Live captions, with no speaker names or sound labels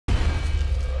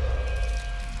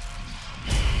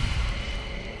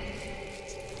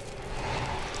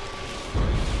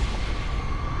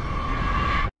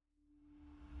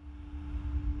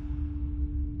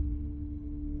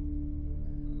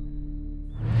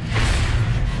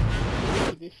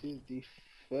is the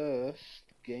first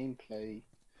gameplay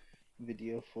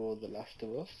video for The Last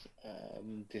of Us.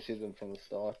 This isn't from the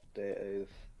start. There is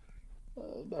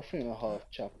about 3.5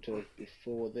 chapters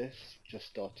before this. Just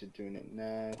started doing it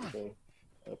now, so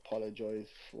I apologise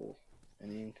for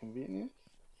any inconvenience.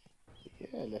 But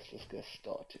yeah, let's just get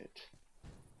started.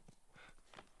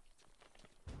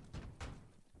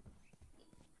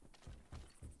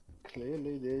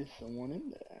 Clearly there's someone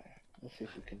in there. Let's see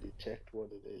if we can detect what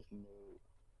it is. No.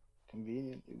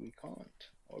 Conveniently we can't.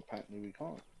 Or apparently we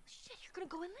can't. Shit, you're gonna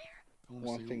go in there?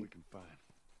 One thing, we can find.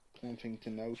 One thing to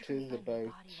You're notice gonna find about... my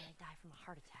body when I die from a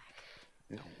heart attack.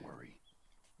 Don't worry.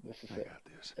 Let's just I say, got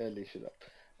this. early shut up.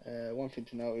 One thing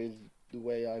to note is the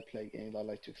way I play games, I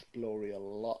like to explore it a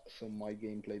lot, so my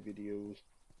gameplay videos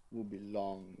will be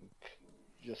long.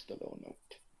 Just a little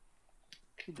note.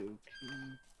 Okie-dokie.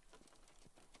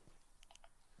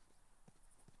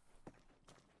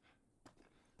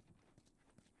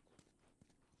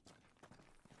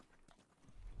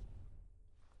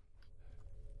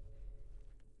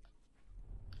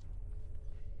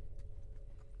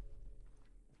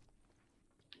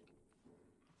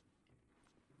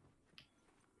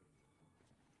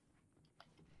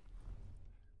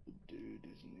 The dude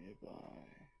is nearby.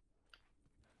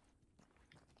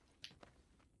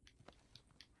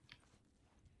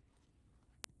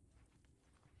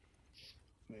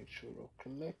 Make sure I've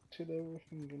collected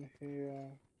everything in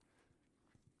here.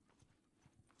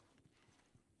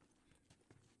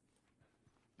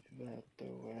 Get out the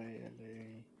way,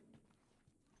 Ellie.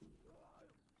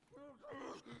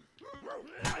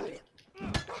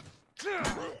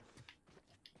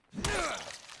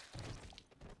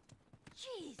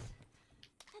 Jeez,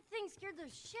 that thing scared the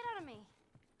shit out of me.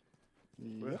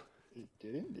 Yep, Well, it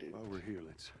did indeed. While we're here,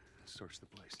 let's search the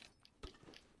place.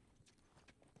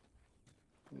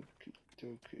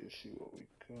 Okie-dokie, see what we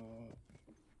got.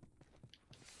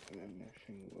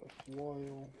 Anything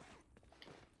worthwhile.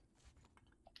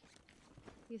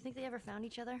 You think they ever found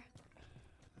each other?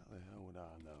 How the hell would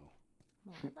I know?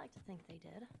 Well, I'd like to think they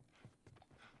did.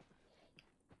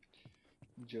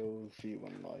 Joe's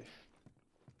V1 life.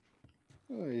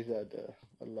 Oh, he's had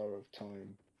a lot of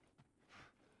time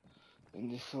in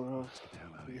this sort of Let's get the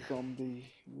hell out of here.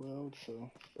 zombie world,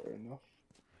 so fair enough.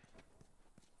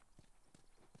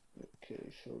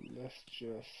 Okay, so let's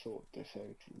just sort this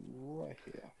out right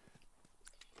here.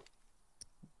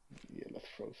 Yeah, let's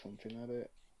throw something at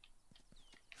it.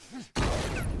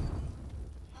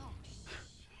 Oh,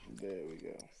 shit. There we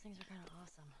go. Those things are kind of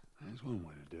awesome. That's one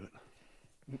way to do it.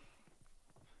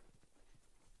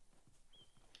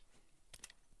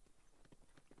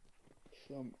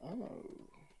 Some ammo.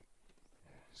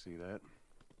 See that?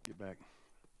 Get back.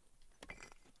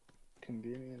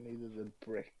 Conveniently, there's a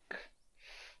brick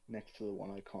next to the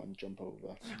one I can't jump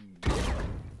over.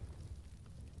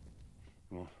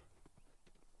 Come on.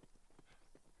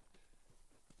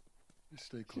 Let's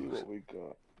stay See close. what we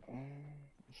got.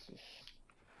 Let's just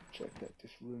check out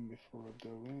this room before I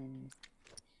go in.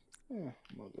 Yeah,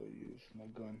 might as well use my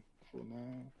gun for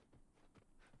now.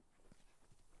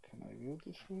 Can I go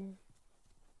this way?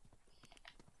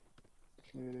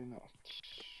 Clearly not.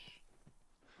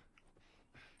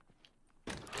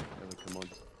 Ellie, come on.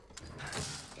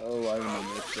 Oh, I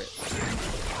remember this bit.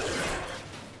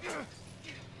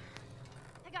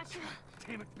 I got you.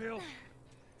 Damn it, Bill!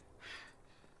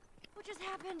 What just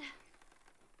happened?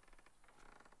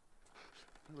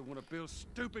 Another one of Bill's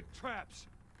stupid traps.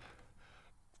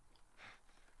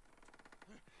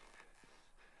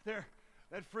 There,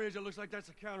 that fridge, it looks like that's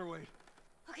a counterweight.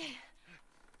 Okay.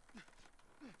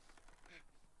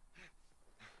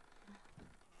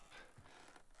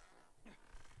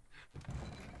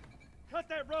 Cut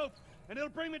that rope, and it'll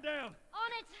bring me down.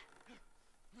 On it!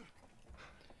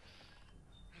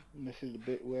 And this is the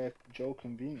bit where Joe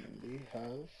conveniently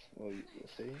has, well, you'll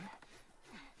see.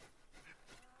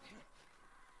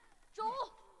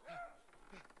 Joel!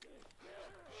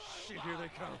 Shit, here they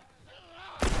come.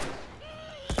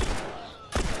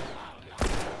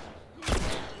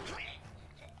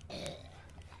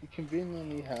 He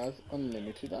conveniently has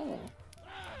unlimited ammo.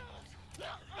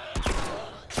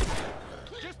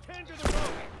 Just tend to the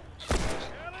rope.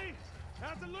 Ellie,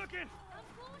 how's it looking? I'm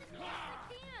pulling as close as I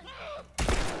can.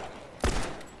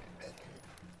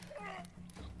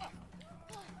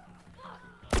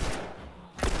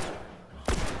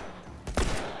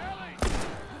 Ellie!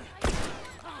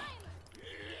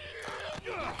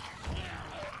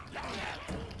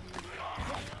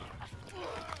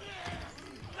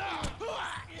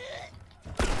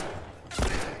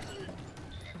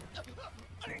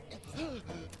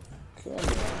 Come on.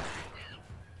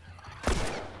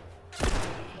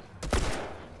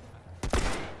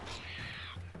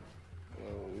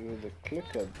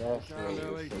 Look at that Down, way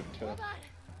Ellie. so tough. Hold on.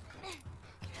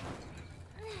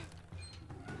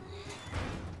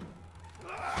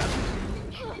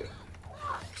 Shit.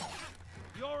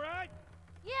 You all right?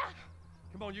 Yeah.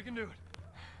 Come on, you can do it.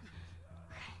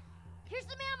 Here's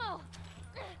some ammo.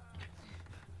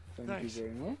 Thank Thanks. you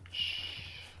very much.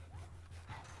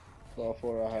 Thought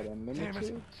for I had unlimited. Come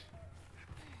on.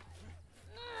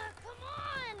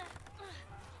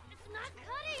 It's not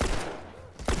cutting.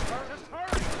 Just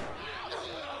hurry!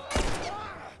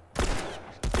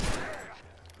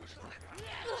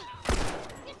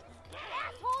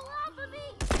 Asshole off of me.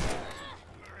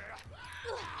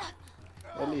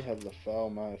 Ellie has a foul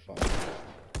mouth on it.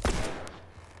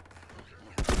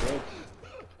 Good.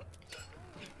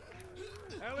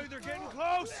 Ellie, they're getting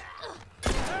close!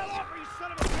 Hell off, you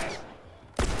son of a bitch!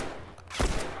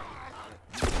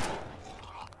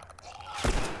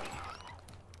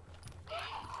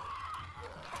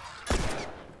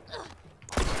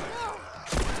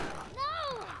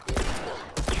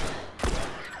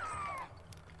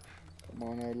 Come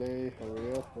on, Ellie.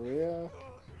 Hurry up, hurry up.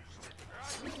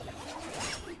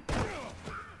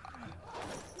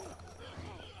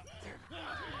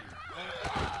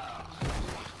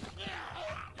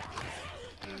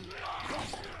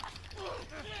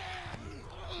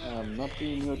 I'm not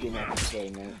being good enough today,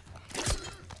 mate.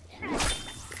 Get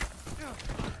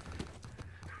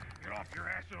off your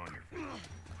ass on your feet.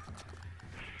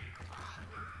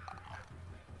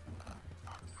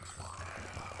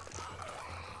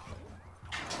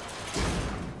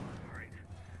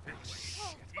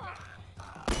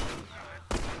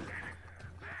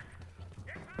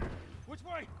 Which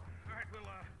way? All right, we'll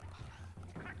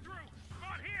cut through.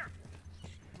 Come on here.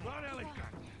 Come on, Ellie.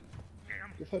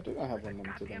 Damn. If I do, I have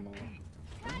unlimited ammo.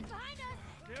 Guys behind us.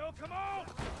 Gil, come on.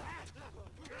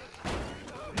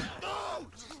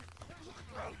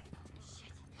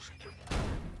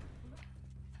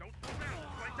 Don't slow down.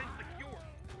 Right thing's secure.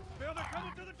 Bill, they're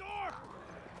coming to the door.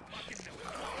 Fucking no.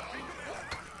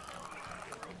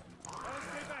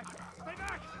 Stay back. Stay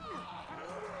back.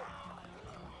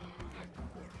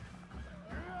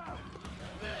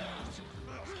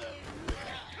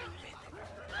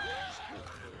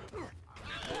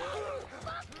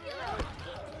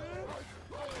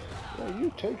 Yeah,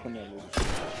 you take him, Ellie.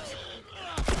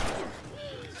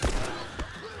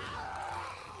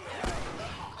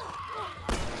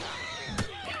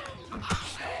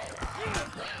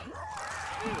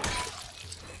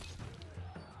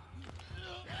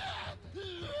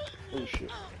 Oh shit.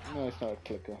 No, it's not a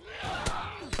clicker.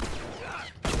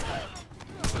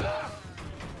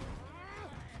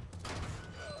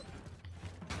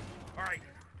 All right.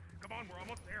 Come on, we're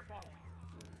almost there. Follow.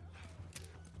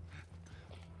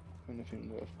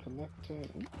 Anything worth collecting?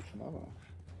 Ooh, some ammo.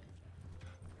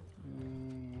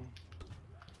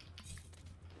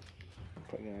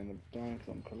 Probably gonna end up dying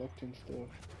because I'm collecting stuff.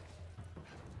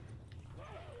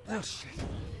 Oh, shit.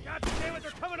 God damn it,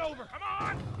 they're coming over. Come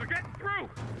on. They're getting through.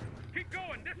 Keep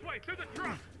going this way, through the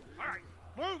truck. All right.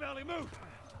 Move, Ellie, move.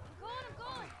 I'm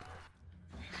going.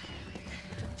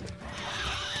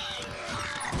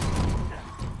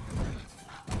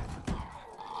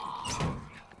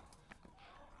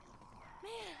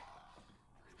 Man,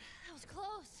 that was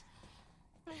close.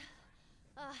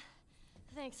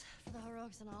 Thanks for the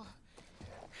heroics and all.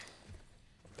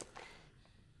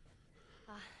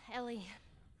 Ellie.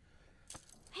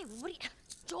 Hey, what are you...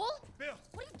 Joel? Bill.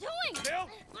 What are you doing? Bill.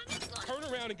 Let me go.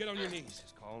 Turn around and get on your knees.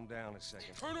 Just calm down a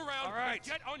second. Turn around All right. and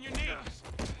get on your knees.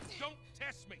 Don't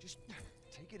test me. Just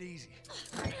Take it easy.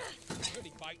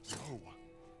 any bites. Oh,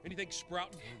 Anything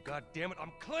sprouting. God damn it,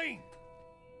 I'm clean!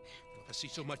 If I see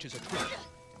so much as a twitch.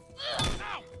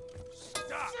 Ow!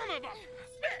 Stop. Son of a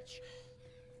bitch!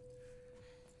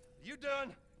 You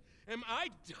done? Am I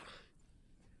done?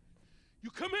 You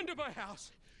come into my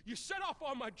house, you set off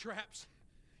all my traps,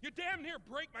 you damn near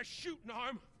break my shooting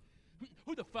arm.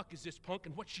 Who the fuck is this punk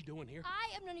and what's she doing here?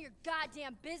 I am none of your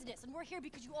goddamn business, and we're here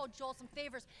because you owe Joel some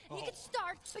favors. And you can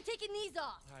start by taking these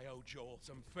off. I owe Joel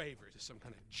some favors. Is some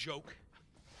kind of joke?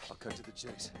 I'll cut to the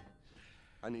chase.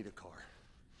 I need a car.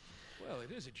 Well,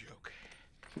 it is a joke.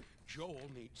 Joel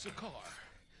needs a car.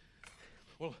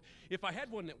 Well, if I had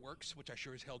one that works, which I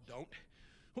sure as hell don't,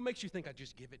 what makes you think I'd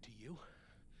just give it to you?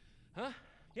 Huh?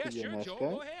 Yeah, Is he a sure, nice Joel. guy?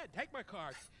 Go ahead. Take my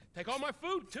car. Take all my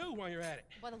food, too, while you're at it.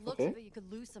 By the looks Okay. of it, you could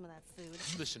lose some of that food.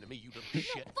 You listen to me, you little No,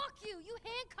 shit. fuck you! You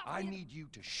handcuffed I me. need you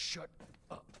to shut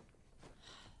up.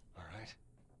 All right?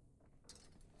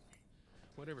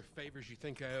 Whatever favors you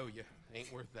think I owe you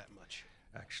ain't worth that much.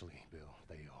 Actually, Bill,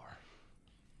 they are.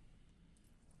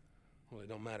 Well, it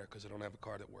don't matter because I don't have a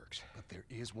car that works. But there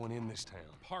is one in this town.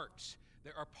 Parts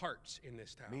There are parts in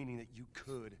this town. Meaning that you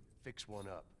could fix one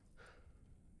up.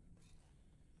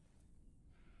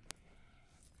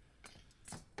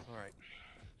 All right.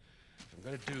 If I'm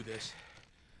gonna do this,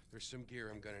 there's some gear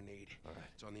I'm gonna need. All right.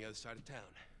 It's on the other side of town.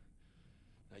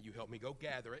 Now you help me go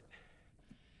gather it,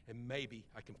 and maybe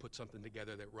I can put something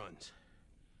together that runs.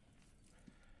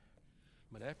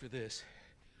 But after this,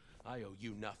 I owe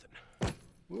you nothing.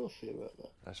 We'll see about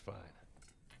that. That's fine.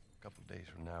 A couple days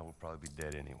from now, we'll probably be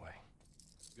dead anyway.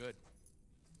 Good.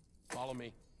 Follow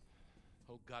me.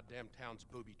 Whole goddamn town's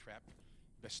booby-trapped.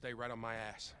 Best stay right on my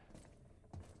ass.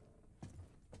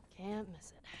 Can't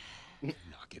miss it.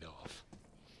 Knock it off.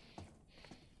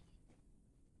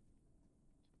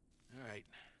 All right.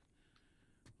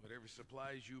 Whatever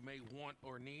supplies you may want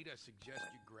or need, I suggest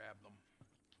you grab them.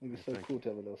 It'd be so Thank cool to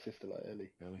have a little sister like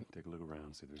Ellie. Ellie, take a look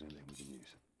around, see if there's anything we can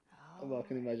use. Although I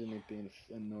can imagine it being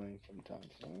annoying from time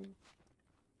to time.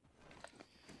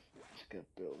 Let's get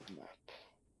Bill's map.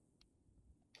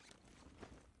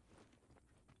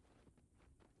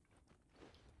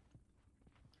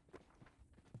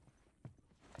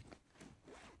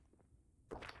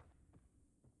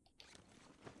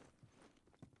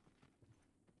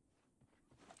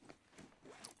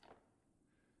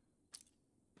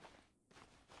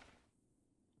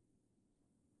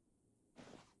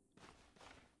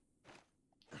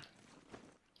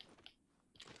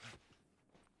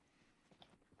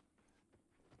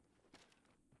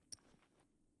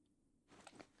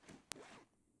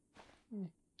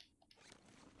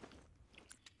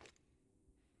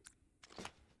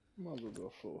 Might as well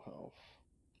go full health.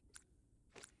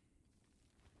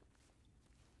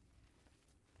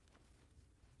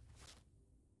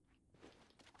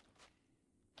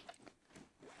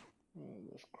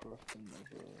 Let's craft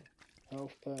another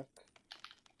health pack.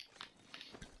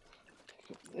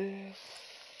 Got this.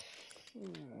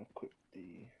 Equip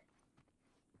the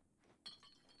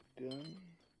gun.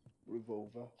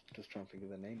 Revolver. Just trying to think of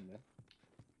the name then.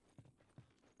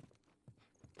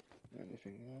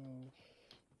 Anything else?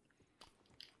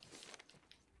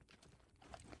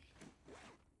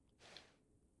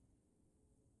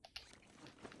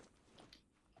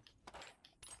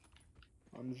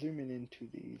 I'm zooming into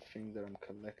these things that I'm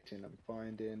collecting and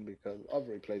finding because I've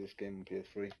already played this game on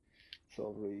PS3, so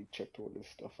I've already checked all this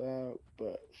stuff out.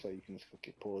 But so you can just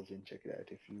click pause and check it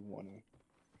out if you want to.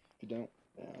 If you don't,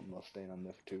 I'm not staying on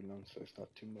there for too long, so it's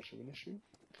not too much of an issue.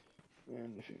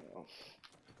 Anything else?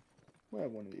 We'll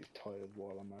have one of these tires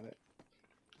while I'm at it.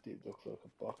 This looks like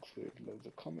a box with loads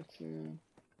of comics in.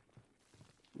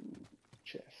 Ooh,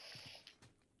 chess.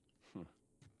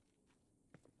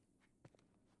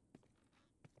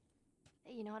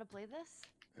 Hey, you know how to play this?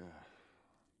 Yeah,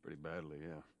 pretty badly,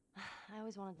 yeah. I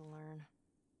always wanted to learn.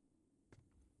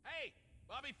 Hey,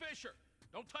 Bobby Fischer!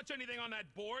 Don't touch anything on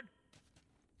that board!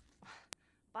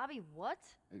 Bobby, what?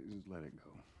 Hey, just let it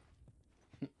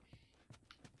go.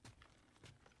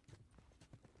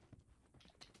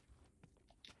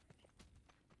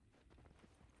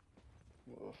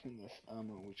 Well, I think that's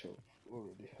ammo, which I've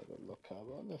already had a look at,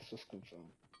 but let's just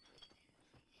confirm.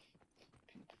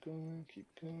 Keep going, keep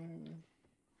going.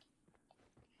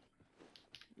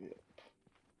 Yep,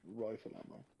 rifle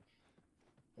ammo.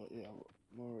 But yeah,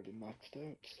 I'm already maxed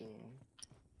out, so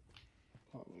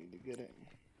can't really get it.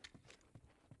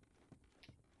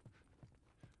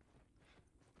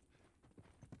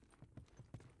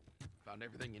 Found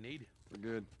everything you need?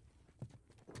 We're good.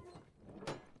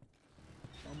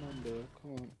 I'm on there,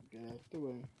 come on, get out the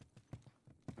way.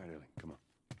 All right, Ellie, come on.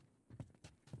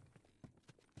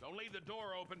 Don't leave the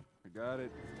door open. We got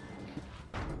it.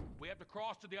 We have to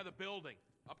cross to the other building.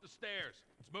 Up the stairs.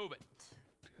 Let's move it.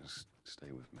 Just stay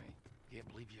with me. Can't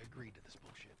believe you agreed to this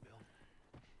bullshit, Bill.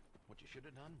 What you should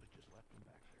have done was just left him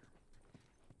back there.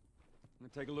 I'm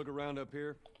gonna take a look around up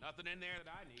here. Nothing in there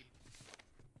that I need.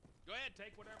 Go ahead,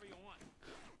 take whatever you want.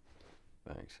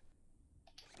 Thanks.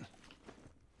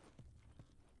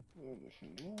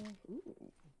 Anything else? Ooh.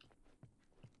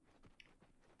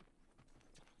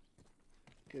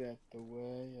 Get out the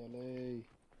way, LA.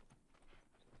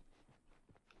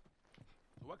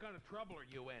 So what kind of trouble are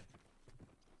you in?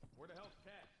 Where the hell's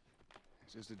Cass?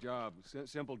 It's just a job.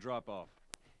 Simple drop-off.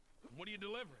 What are you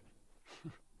delivering?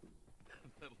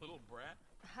 That little brat?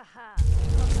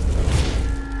 Haha.